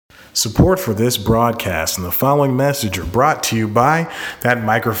Support for this broadcast and the following message are brought to you by that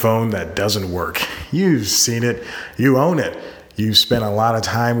microphone that doesn't work. You've seen it. You own it. You've spent a lot of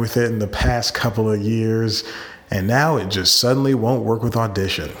time with it in the past couple of years, and now it just suddenly won't work with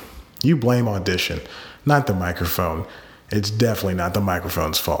Audition. You blame Audition, not the microphone. It's definitely not the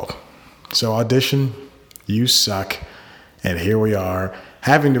microphone's fault. So Audition, you suck. And here we are,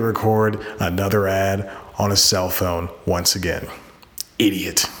 having to record another ad on a cell phone once again.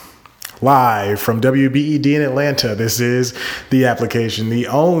 Idiot. Live from WBED in Atlanta, this is The Application, the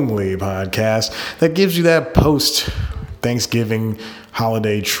only podcast that gives you that post-Thanksgiving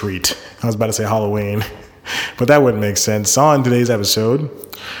holiday treat. I was about to say Halloween, but that wouldn't make sense. On today's episode,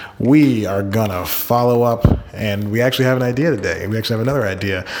 we are gonna follow up, and we actually have an idea today. We actually have another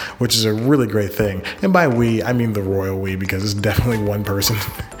idea, which is a really great thing. And by we, I mean the royal we, because there's definitely one person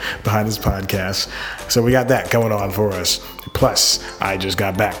behind this podcast. So we got that going on for us. Plus, I just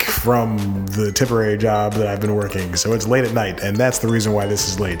got back from the temporary job that I've been working, so it's late at night, and that's the reason why this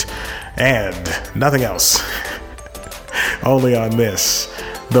is late. And nothing else. Only on this,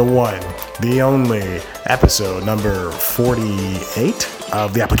 the one, the only, episode number 48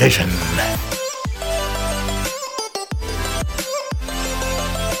 of The Application.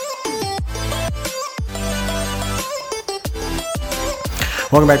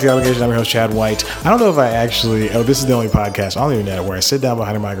 Welcome back to The Application. I'm your host, Chad White. I don't know if I actually, this is the only podcast on the internet where I sit down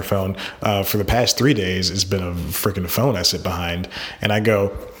behind a microphone. For the past 3 days, it's been a freaking phone I sit behind, and I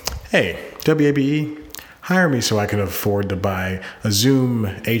go, hey, WABE, hire me so I can afford to buy a Zoom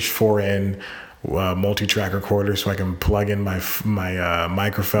H4n multi-track recorder so I can plug in my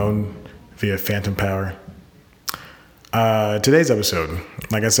microphone via phantom power. Today's episode,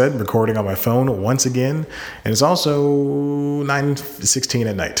 like I said, recording on my phone once again, and it's also 9:16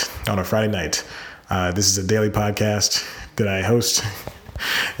 at night on a Friday night. This is a daily podcast that I host.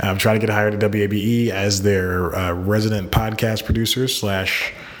 I'm trying to get hired at WABE as their resident podcast producer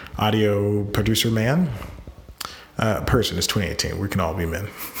 / audio producer man. Person, it's 2018. We can all be men.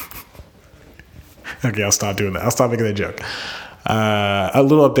 Okay, I'll stop doing that. I'll stop making that joke. A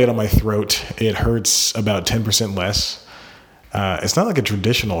little update on my throat. It hurts about 10% less. It's not like a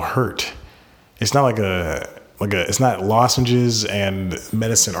traditional hurt. It's not it's not lozenges and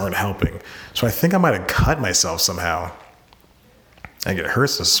medicine aren't helping. So I think I might have cut myself somehow. Like it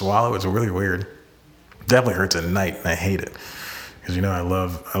hurts to swallow. It's really weird. Definitely hurts at night, and I hate it. Because I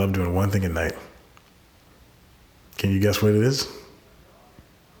love doing one thing at night. Can you guess what it is?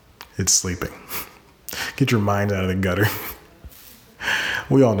 It's sleeping. Get your mind out of the gutter.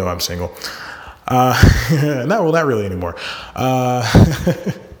 We all know I'm single. Not really anymore.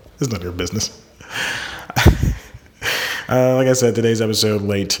 It's none of your business. Like I said, today's episode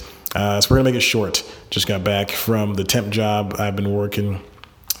late. So we're going to make it short. Just got back from the temp job I've been working.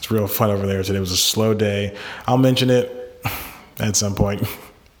 It's real fun over there. Today was a slow day. I'll mention it at some point.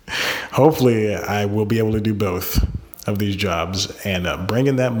 Hopefully, I will be able to do both of these jobs and bring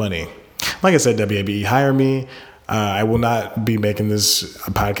in that money. Like I said, WABE, hire me. I will not be making this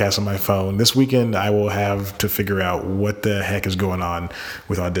podcast on my phone. This weekend, I will have to figure out what the heck is going on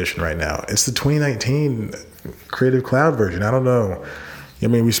with Audition right now. It's the 2019 Creative Cloud version. I don't know. I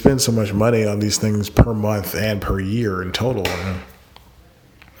mean, we spend so much money on these things per month and per year in total.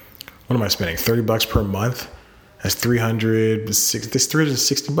 What am I spending? $30 per month? That's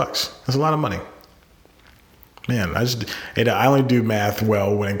 $360. That's a lot of money. Man, I only do math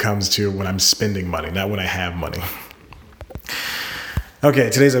well when it comes to when I'm spending money, not when I have money. Okay,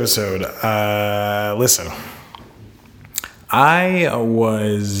 today's episode. Listen, I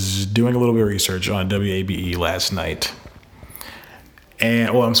was doing a little bit of research on WABE last night.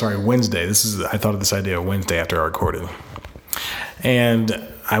 Wednesday. I thought of this idea Wednesday after I recorded. And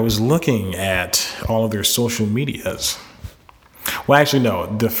I was looking at all of their social medias. Well, actually, no.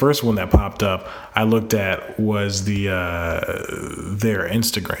 The first one that popped up I looked at was their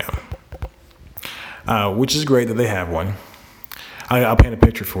Instagram, which is great that they have one. I'll paint a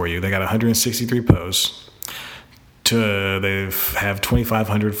picture for you. They got 163 posts. They have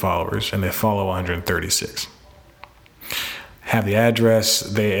 2,500 followers, and they follow 136. Have the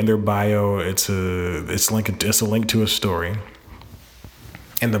address. In their bio, it's a link to a story,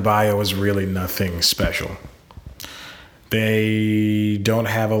 and the bio is really nothing special. They don't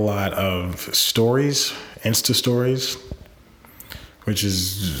have a lot of stories, Insta stories, which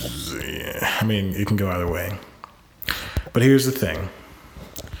is, it can go either way. But here's the thing.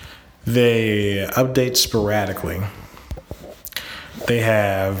 They update sporadically. They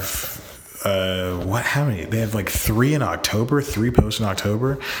have, how many? They have like 3 posts in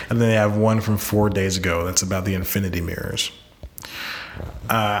October, and then they have one from 4 days ago that's about the infinity mirrors.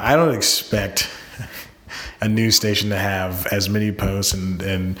 I don't expect a news station to have as many posts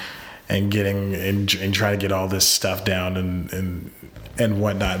and getting and try to get all this stuff down and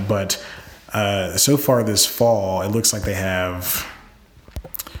whatnot. But so far this fall, it looks like they have.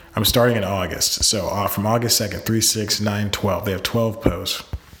 I'm starting in August, so from August 2nd, 3, 6, 9, 12. They have 12 posts.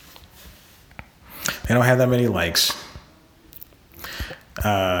 They don't have that many likes.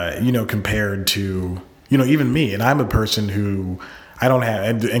 Compared to, even me. And I'm a person who I don't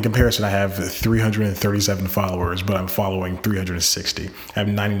have, in comparison, I have 337 followers, but I'm following 360. I have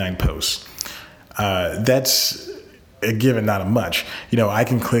 99 posts. That's a given, not a much. I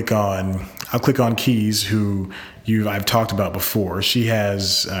can I'll click on Keys, who I've talked about before. She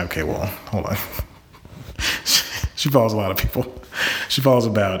has, hold on. She follows a lot of people. She follows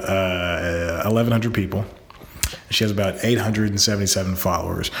about 1,100 people. She has about 877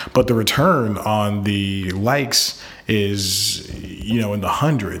 followers. But the return on the likes is, in the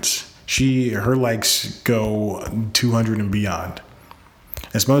hundreds. Her likes go 200 and beyond.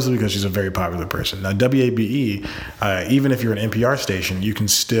 It's mostly because she's a very popular person. Now, WABE, even if you're an NPR station, you can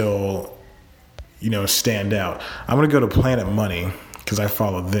still, stand out. I'm going to go to Planet Money because I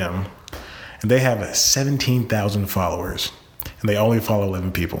follow them. And they have 17,000 followers. And they only follow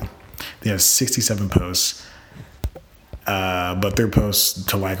 11 people. They have 67 posts. But their posts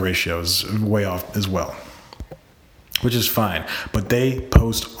to like ratio is way off as well, which is fine. But they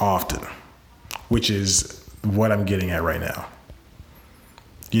post often, which is what I'm getting at right now.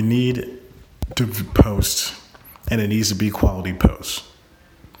 You need to post, and it needs to be quality posts.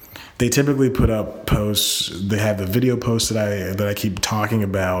 They typically put up posts. They have the video posts that I keep talking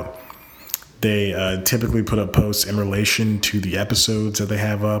about. They typically put up posts in relation to the episodes that they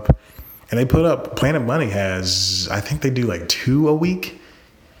have up. And they put up, Planet Money has, I think they do like 2 a week,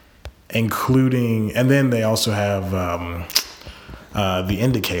 including, and then they also have The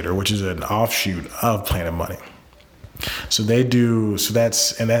Indicator, which is an offshoot of Planet Money. So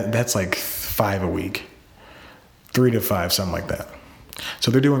that's like 5 a week, 3 to 5, something like that.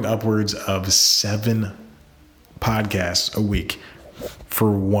 So they're doing upwards of 7 podcasts a week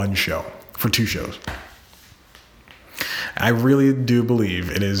for 2 shows. I really do believe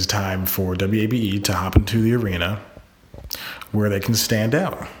it is time for WABE to hop into the arena where they can stand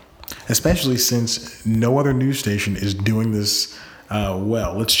out, especially since no other news station is doing this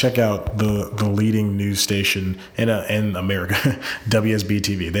well. Let's check out the leading news station in America,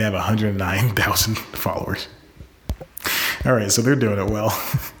 WSB-TV. They have 109,000 followers. All right, so they're doing it well.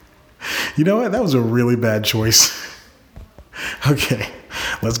 You know what? That was a really bad choice. Okay,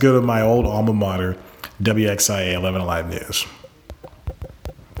 let's go to my old alma mater, WXIA 11 Alive News.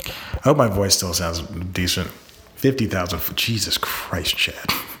 I hope my voice still sounds decent. 50,000. Jesus Christ, Chad.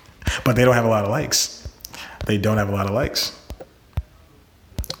 But they don't have a lot of likes. The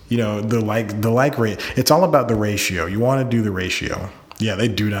like rate. It's all about the ratio. You want to do the ratio. Yeah, they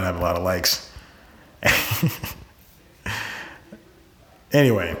do not have a lot of likes.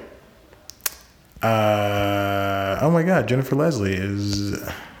 Anyway. Oh my God, Jennifer Leslie is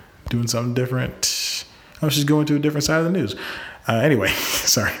doing something different. Oh, she's going to a different side of the news. Anyway,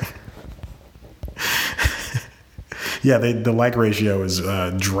 sorry. Yeah, the like ratio is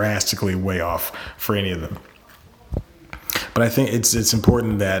drastically way off for any of them. But I think it's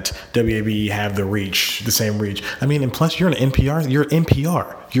important that WABE have the same reach. I mean, and plus you're an NPR. You're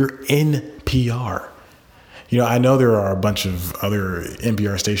NPR. I know there are a bunch of other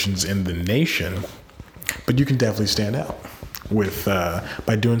NPR stations in the nation, but you can definitely stand out with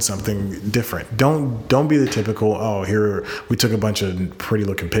by doing something different. Don't be the typical, here we took a bunch of pretty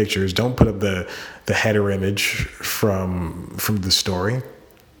looking pictures. Don't put up the header image from the story.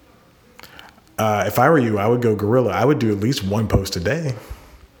 If I were you, I would go guerrilla. I would do at least 1 post a day.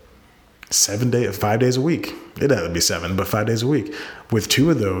 5 days a week. It'd have to be 7, but 5 days a week. With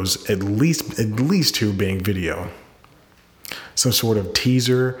 2 of those, at least 2 being video. Some sort of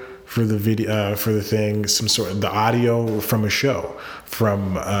teaser for the video, for the thing, some sort of the audio from a show.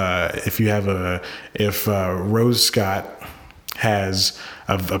 From if Rose Scott has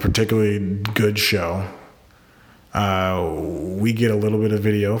a particularly good show, we get a little bit of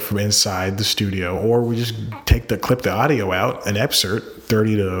video from inside the studio, or we just clip the audio out, an excerpt,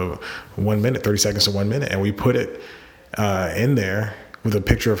 30 to 1 minute, 30 seconds to 1 minute, and we put it in there with a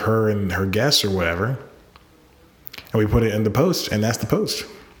picture of her and her guests or whatever, and we put it in the post, and that's the post.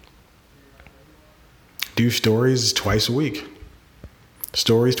 Do stories twice a week.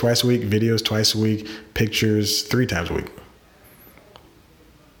 Stories twice a week, videos twice a week, pictures 3 times a week.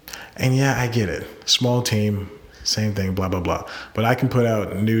 And yeah, I get it. Small team, same thing, blah, blah, blah. But I can put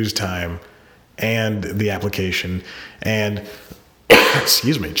out news time and the application and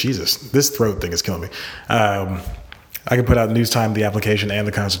Excuse me, Jesus, this throat thing is killing me. I can put out News Time, the application, and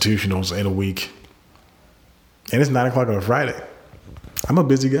the constitutionals in a week. And it's 9 o'clock on a Friday. I'm a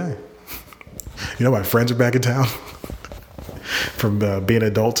busy guy. You know, my friends are back in town from being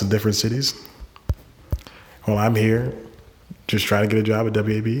adults in different cities. Well, I'm here just trying to get a job at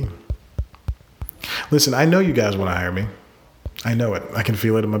WABE. Listen, I know you guys want to hire me. I know it. I can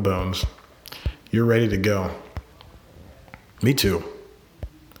feel it in my bones. You're ready to go. Me too.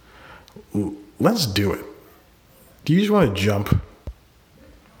 Let's do it. Do you just want to jump? Do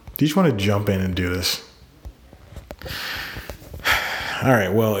you just want to jump in and do this? All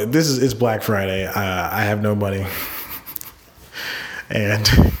right. Well, it's Black Friday. I have no money, and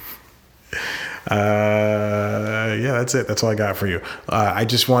yeah, that's it. That's all I got for you. I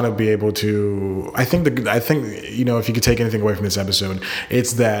just want to be able to. I think if you could take anything away from this episode,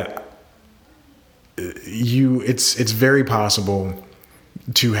 it's that it's very possible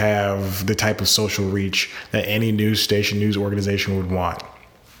to have the type of social reach that any news station, news organization would want,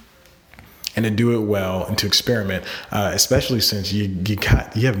 and to do it well and to experiment, especially since you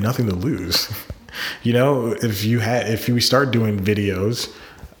have nothing to lose. You know, if we start doing videos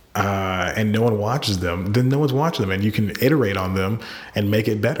and no one watches them, then no one's watching them, and you can iterate on them and make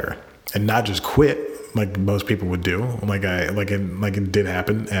it better, and not just quit like most people would do, like it did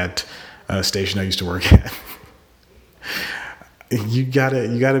happen at a station I used to work at. You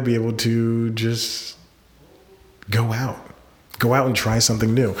gotta be able to just go out and try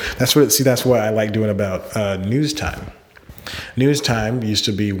something new. That's what I like doing about News Time. News Time used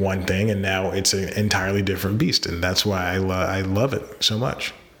to be one thing, and now it's an entirely different beast, and that's why I love it so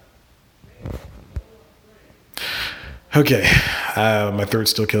much. Okay, my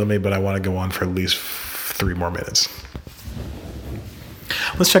throat's still killing me, but I want to go on for at least 3 more minutes.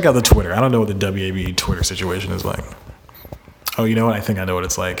 Let's check out the Twitter. I don't know what the WAB Twitter situation is like. Oh, you know what? I think I know what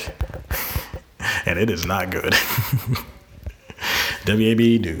it's like. And it is not good.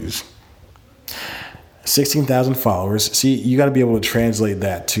 WAB News. 16,000 followers. See, you got to be able to translate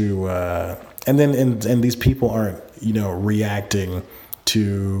that to, and these people aren't, reacting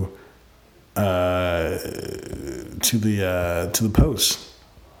to the posts.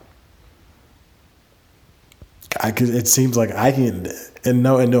 It seems like I can, and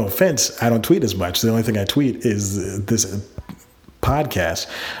no offense, I don't tweet as much. The only thing I tweet is this podcast,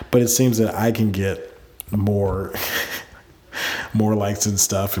 but it seems that I can get more likes and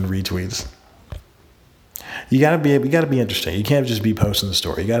stuff and retweets. You gotta be interesting. You can't just be posting the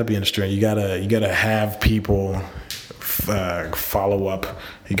story. You gotta be interesting. You gotta have people follow up.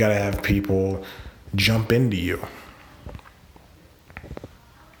 You gotta have people jump into you.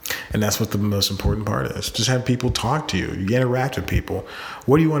 And that's what the most important part is. Just have people talk to you. You interact with people.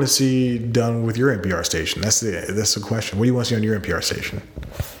 What do you want to see done with your NPR station? That's the question. What do you want to see on your NPR station?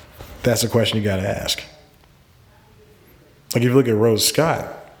 That's the question you got to ask. Like if you look at Rose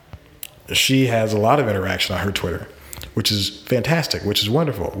Scott, she has a lot of interaction on her Twitter, which is fantastic, which is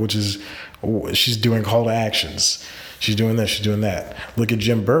wonderful, she's doing call to actions. She's doing this, she's doing that. Look at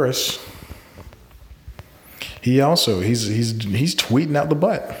Jim Burris. He's tweeting out the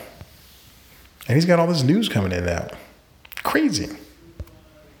butt. And he's got all this news coming in now. Crazy.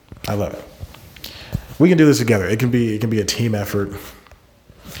 I love it. We can do this together. It can be a team effort.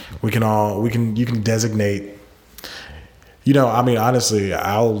 You can designate, honestly,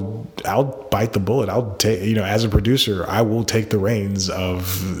 I'll bite the bullet. I'll take, as a producer, I will take the reins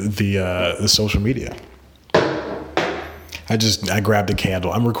of the social media. I grabbed a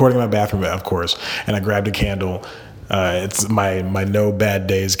candle. I'm recording in my bathroom, of course, and I grabbed a candle. It's my No Bad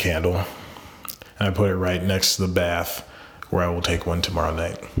Days candle. And I put it right next to the bath where I will take one tomorrow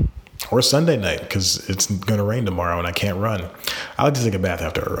night. Or Sunday night, because it's going to rain tomorrow and I can't run. I like to take a bath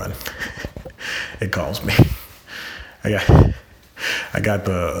after a run. It calms me. I got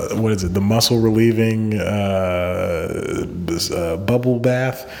the muscle relieving bubble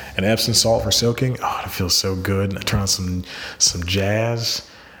bath and Epsom salt for soaking. Oh, it feels so good. I turn on some jazz.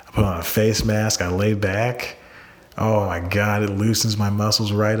 I put on a face mask. I lay back. Oh my God, it loosens my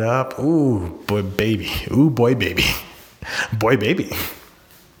muscles right up. Ooh, boy, baby. Ooh, boy, baby. Boy, baby.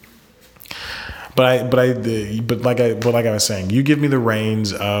 But like I was saying, you give me the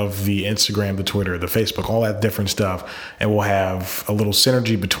reins of the Instagram, the Twitter, the Facebook, all that different stuff, and we'll have a little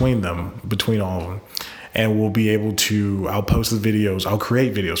synergy between all of them. And we'll be able to, I'll post the videos, I'll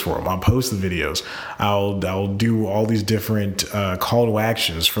create videos for them, I'll post the videos, I'll do all these different call to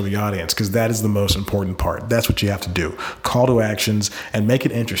actions for the audience, because that is the most important part. That's what you have to do. Call to actions and make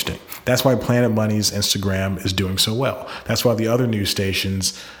it interesting. That's why Planet Money's Instagram is doing so well. That's why the other news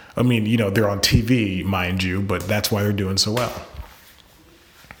stations, they're on TV, mind you, but that's why they're doing so well.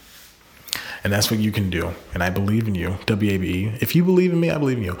 And that's what you can do. And I believe in you, WABE. If you believe in me, I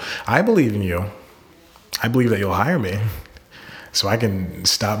believe in you. I believe in you. I believe that you'll hire me so I can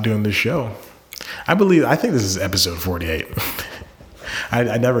stop doing this show. I think this is episode 48.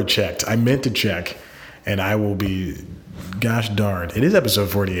 I never checked. I meant to check, and I will be, gosh darn, it is episode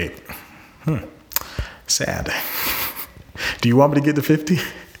 48. Sad. Do you want me to get to 50?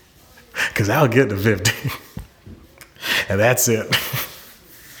 Because I'll get to 50. And that's it.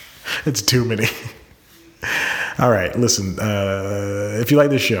 It's too many. All right, listen, if you like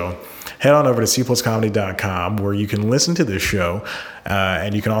this show, head on over to cpluscomedy.com where you can listen to this show.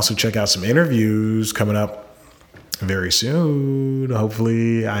 And you can also check out some interviews coming up very soon.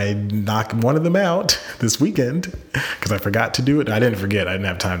 Hopefully I knock one of them out this weekend because I forgot to do it. I didn't forget. I didn't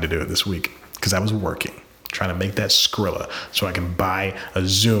have time to do it this week because I was working, trying to make that Skrilla so I can buy a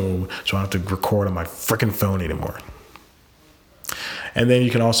Zoom so I don't have to record on my freaking phone anymore. And then you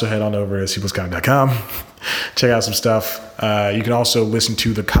can also head on over to cpluscomedy.com, check out some stuff. You can also listen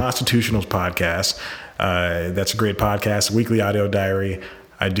to the Constitutionals podcast. That's a great podcast, weekly audio diary.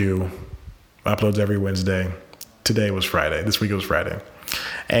 I do uploads every Wednesday. Today was Friday. This week it was Friday.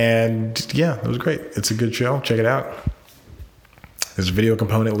 And yeah, it was great. It's a good show. Check it out. There's a video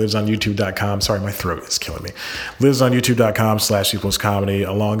component, lives on youtube.com. Sorry, my throat is killing me. Lives on youtube.com/cpluscomedy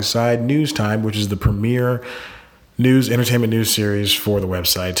alongside News Time, which is the premier entertainment news series for the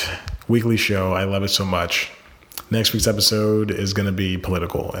website. Weekly show. I love it so much. Next week's episode is going to be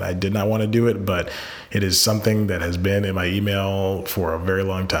political, and I did not want to do it, but it is something that has been in my email for a very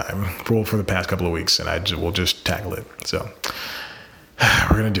long time, for the past couple of weeks, and we'll just tackle it. So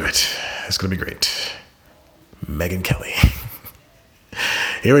we're going to do it. It's going to be great. Megyn Kelly.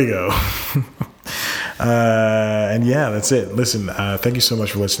 Here we go. And yeah, that's it. Listen, thank you so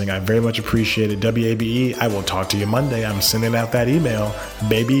much for listening. I very much appreciate it. WABE, I will talk to you Monday. I'm sending out that email,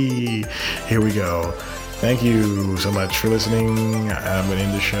 baby. Here we go. Thank you so much for listening. I'm going to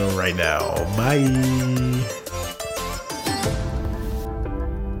end the show right now. Bye.